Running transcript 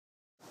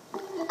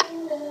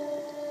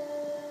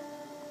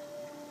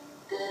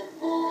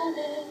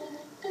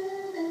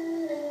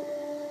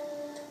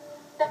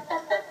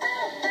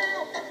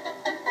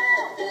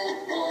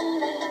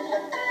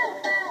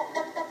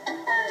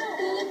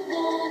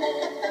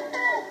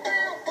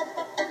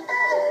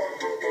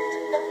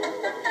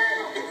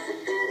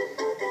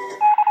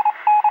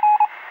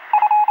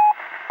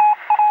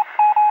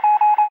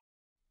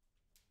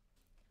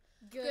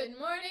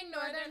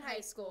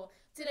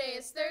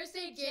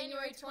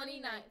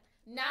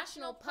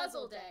National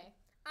Puzzle Day.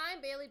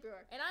 I'm Bailey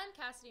Brewer. And I'm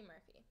Cassidy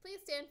Murphy. Please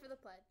stand for the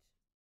pledge.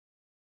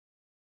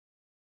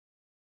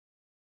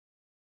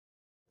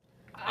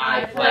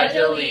 I pledge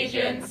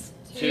allegiance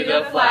to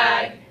the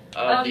flag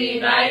of the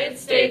United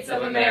States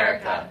of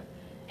America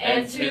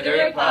and to the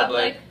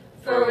republic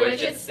for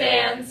which it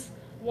stands,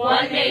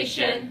 one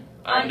nation,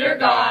 under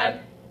God,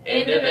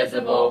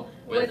 indivisible,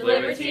 with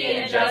liberty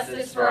and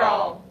justice for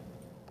all.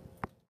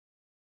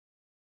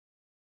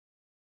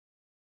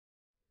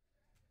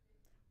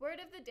 Word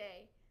of the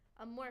day,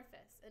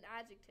 amorphous, an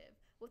adjective,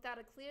 without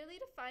a clearly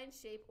defined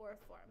shape or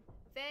form.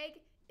 Vague,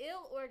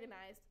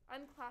 ill-organized,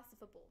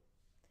 unclassifiable.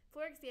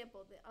 For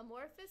example, the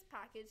amorphous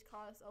package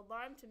caused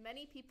alarm to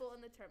many people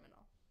in the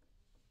terminal.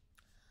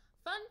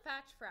 Fun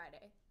Fact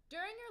Friday.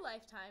 During your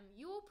lifetime,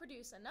 you will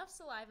produce enough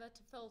saliva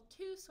to fill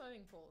 2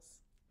 swimming pools.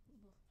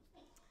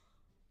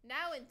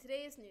 Now in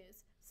today's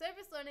news,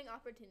 service learning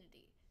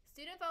opportunity.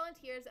 Student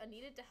volunteers are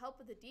needed to help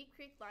with the Deep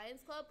Creek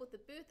Lions Club with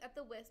a booth at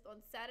the WISP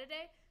on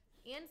Saturday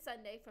and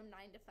Sunday from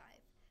 9 to 5.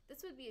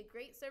 This would be a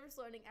great service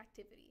learning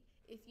activity.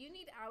 If you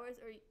need hours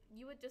or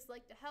you would just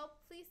like to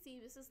help, please see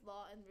Mrs.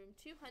 Law in room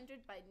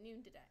 200 by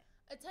noon today.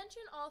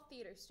 Attention all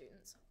theater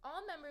students.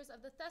 All members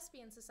of the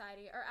Thespian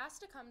Society are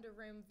asked to come to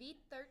room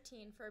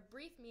V13 for a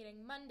brief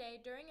meeting Monday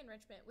during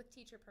enrichment with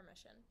teacher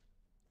permission.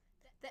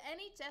 The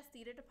NHS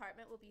Theater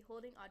Department will be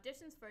holding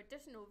auditions for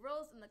additional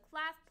roles in the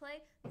class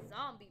play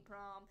Zombie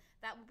Prom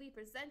that will be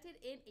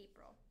presented in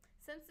April.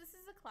 Since this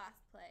is a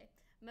class play,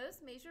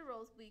 most major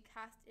roles will be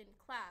cast in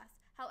class.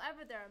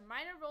 However, there are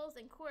minor roles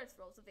and chorus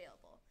roles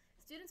available.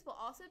 Students will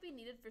also be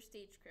needed for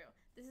stage crew.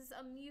 This is a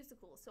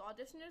musical, so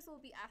auditioners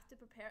will be asked to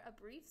prepare a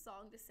brief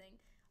song to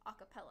sing a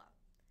cappella.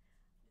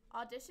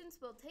 Auditions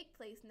will take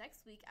place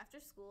next week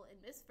after school in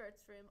Miss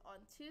Firth's room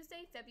on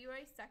Tuesday,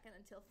 February 2nd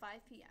until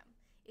 5 p.m.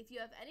 If you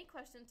have any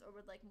questions or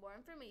would like more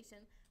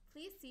information,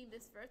 please see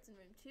Miss Firth in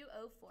room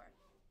 204.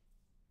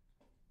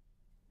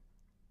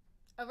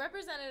 A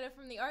representative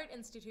from the Art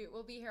Institute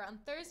will be here on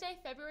Thursday,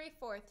 February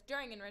 4th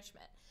during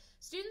enrichment.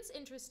 Students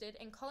interested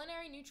in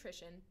culinary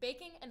nutrition,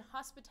 baking, and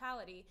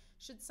hospitality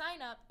should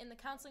sign up in the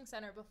Counseling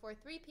Center before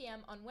 3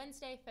 p.m. on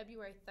Wednesday,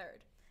 February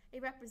 3rd. A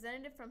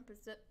representative from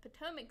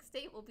Potomac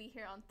State will be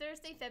here on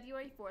Thursday,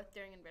 February 4th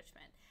during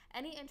enrichment.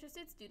 Any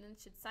interested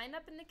students should sign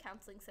up in the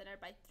Counseling Center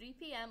by 3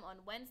 p.m.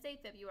 on Wednesday,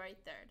 February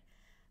 3rd.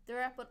 The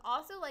rep would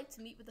also like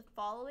to meet with the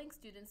following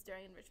students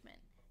during enrichment: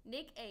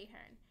 Nick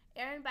Ahern,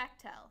 Aaron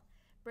Bachtel,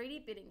 Brady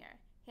Bittinger,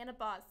 Hannah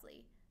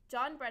Bosley,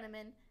 John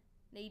Brenneman,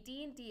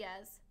 Nadine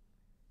Diaz,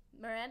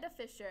 Miranda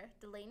Fisher,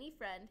 Delaney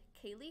Friend,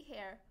 Kaylee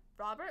Hare,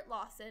 Robert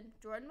Lawson,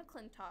 Jordan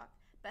McClintock,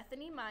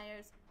 Bethany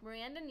Myers,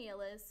 Miranda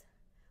Nealis,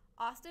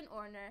 Austin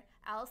Orner,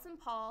 Allison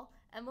Paul,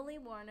 Emily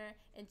Warner,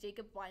 and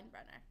Jacob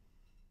Weinbrenner.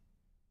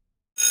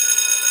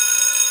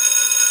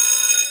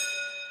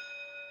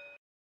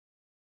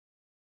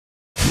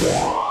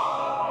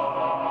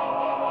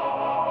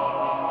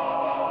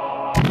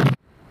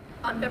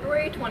 On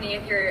February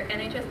 20th, your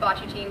NHS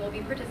bocce team will be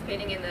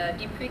participating in the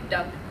Deep Creek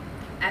Dunk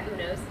at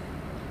Uno's,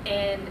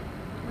 and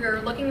we're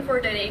looking for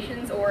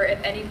donations, or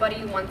if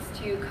anybody wants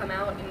to come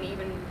out and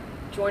even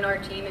join our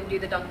team and do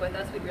the dunk with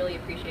us, we'd really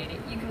appreciate it.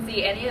 You can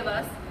see any of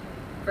us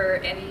for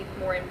any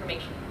more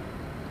information.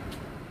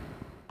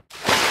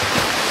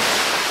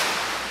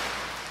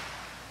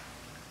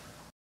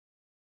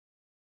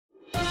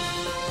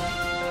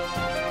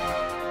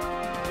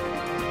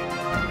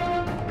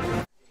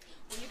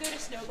 Will you go to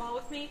Snowball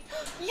with me?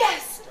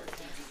 Yes!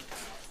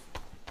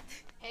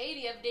 Hey, do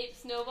you have a date to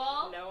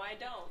Snowball? No, I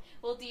don't.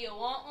 Well, do you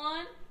want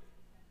one?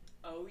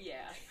 Oh,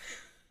 yeah.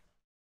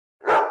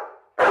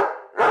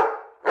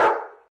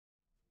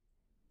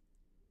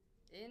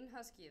 In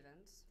Husky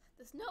events.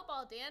 The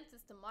Snowball Dance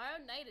is tomorrow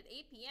night at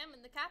 8 p.m.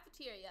 in the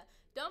cafeteria.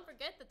 Don't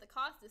forget that the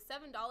cost is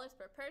 $7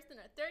 per person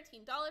or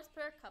 $13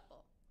 per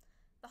couple.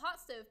 The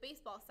Hot Stove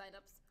baseball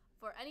signups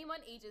for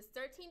anyone ages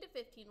 13 to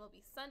 15 will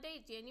be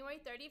Sunday, January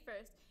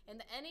 31st in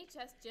the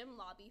NHS gym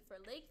lobby for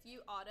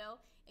Lakeview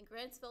Auto and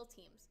Grantsville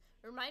teams.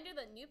 Reminder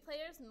that new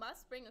players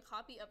must bring a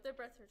copy of their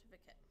birth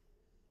certificate.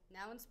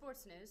 Now in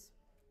sports news.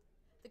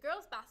 The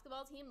girls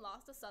basketball team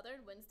lost to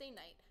Southern Wednesday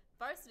night.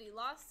 Varsity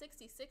lost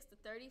 66 to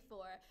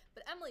 34,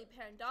 but Emily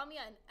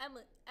Parandamia and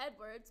Emily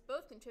Edwards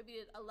both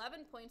contributed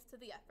 11 points to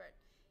the effort.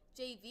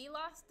 JV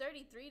lost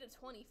 33 to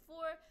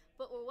 24,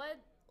 but were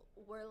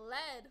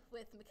led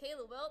with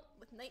Michaela Wilt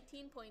with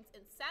 19 points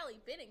and Sally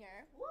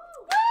Bittinger with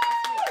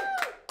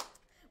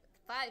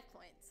 5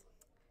 points.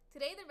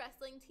 Today, the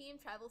wrestling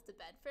team travels to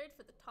Bedford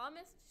for the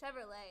Thomas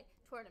Chevrolet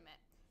tournament.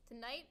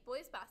 Tonight,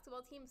 boys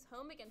basketball team is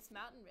home against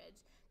Mountain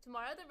Ridge.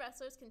 Tomorrow, the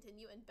wrestlers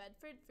continue in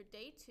Bedford for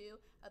day 2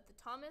 of the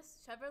Thomas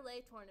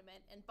Chevrolet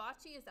tournament, and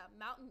bocce is at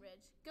Mountain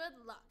Ridge. Good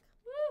luck.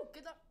 Woo!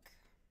 Good luck.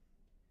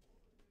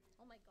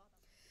 Oh my God.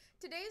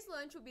 Today's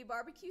lunch will be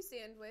barbecue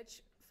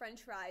sandwich,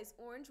 french fries,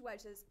 orange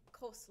wedges,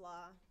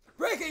 coleslaw.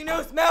 Breaking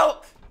news,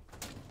 milk!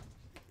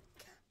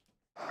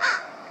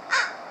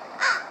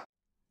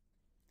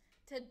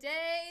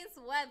 Today's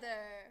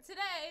weather.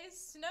 Today,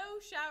 snow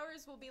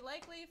showers will be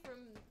likely from...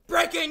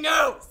 Breaking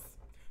news!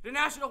 The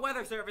National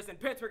Weather Service in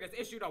Pittsburgh has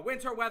issued a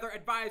winter weather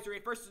advisory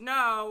for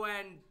snow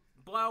and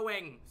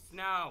blowing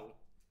snow.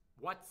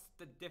 What's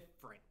the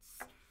difference?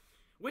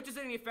 Which is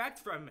in effect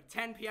from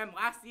 10 p.m.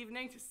 last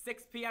evening to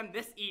 6 p.m.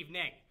 this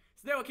evening.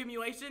 Snow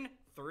accumulation,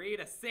 3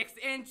 to 6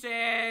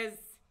 inches.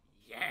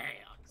 Yeah.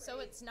 So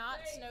it's not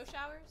snow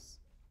showers?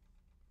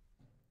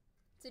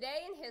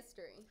 Today in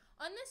history.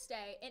 On this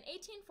day, in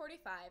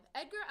 1845,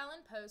 Edgar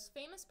Allan Poe's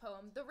famous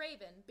poem, The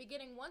Raven,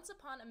 beginning Once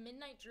Upon a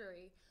Midnight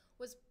Drury,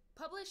 was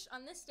published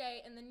on this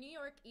day in the New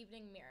York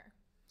Evening Mirror.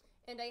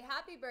 And a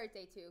happy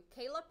birthday to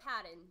Kayla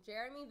Patton,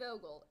 Jeremy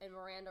Vogel, and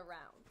Miranda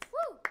Rounds.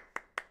 Woo!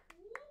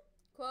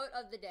 Quote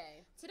of the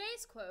day.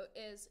 Today's quote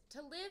is,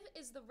 "To live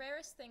is the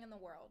rarest thing in the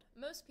world.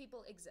 Most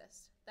people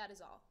exist. That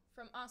is all."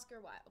 From Oscar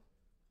Wilde.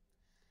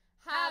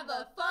 Have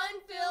a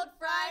fun-filled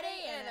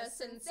Friday and a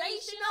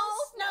sensational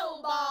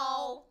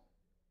snowball!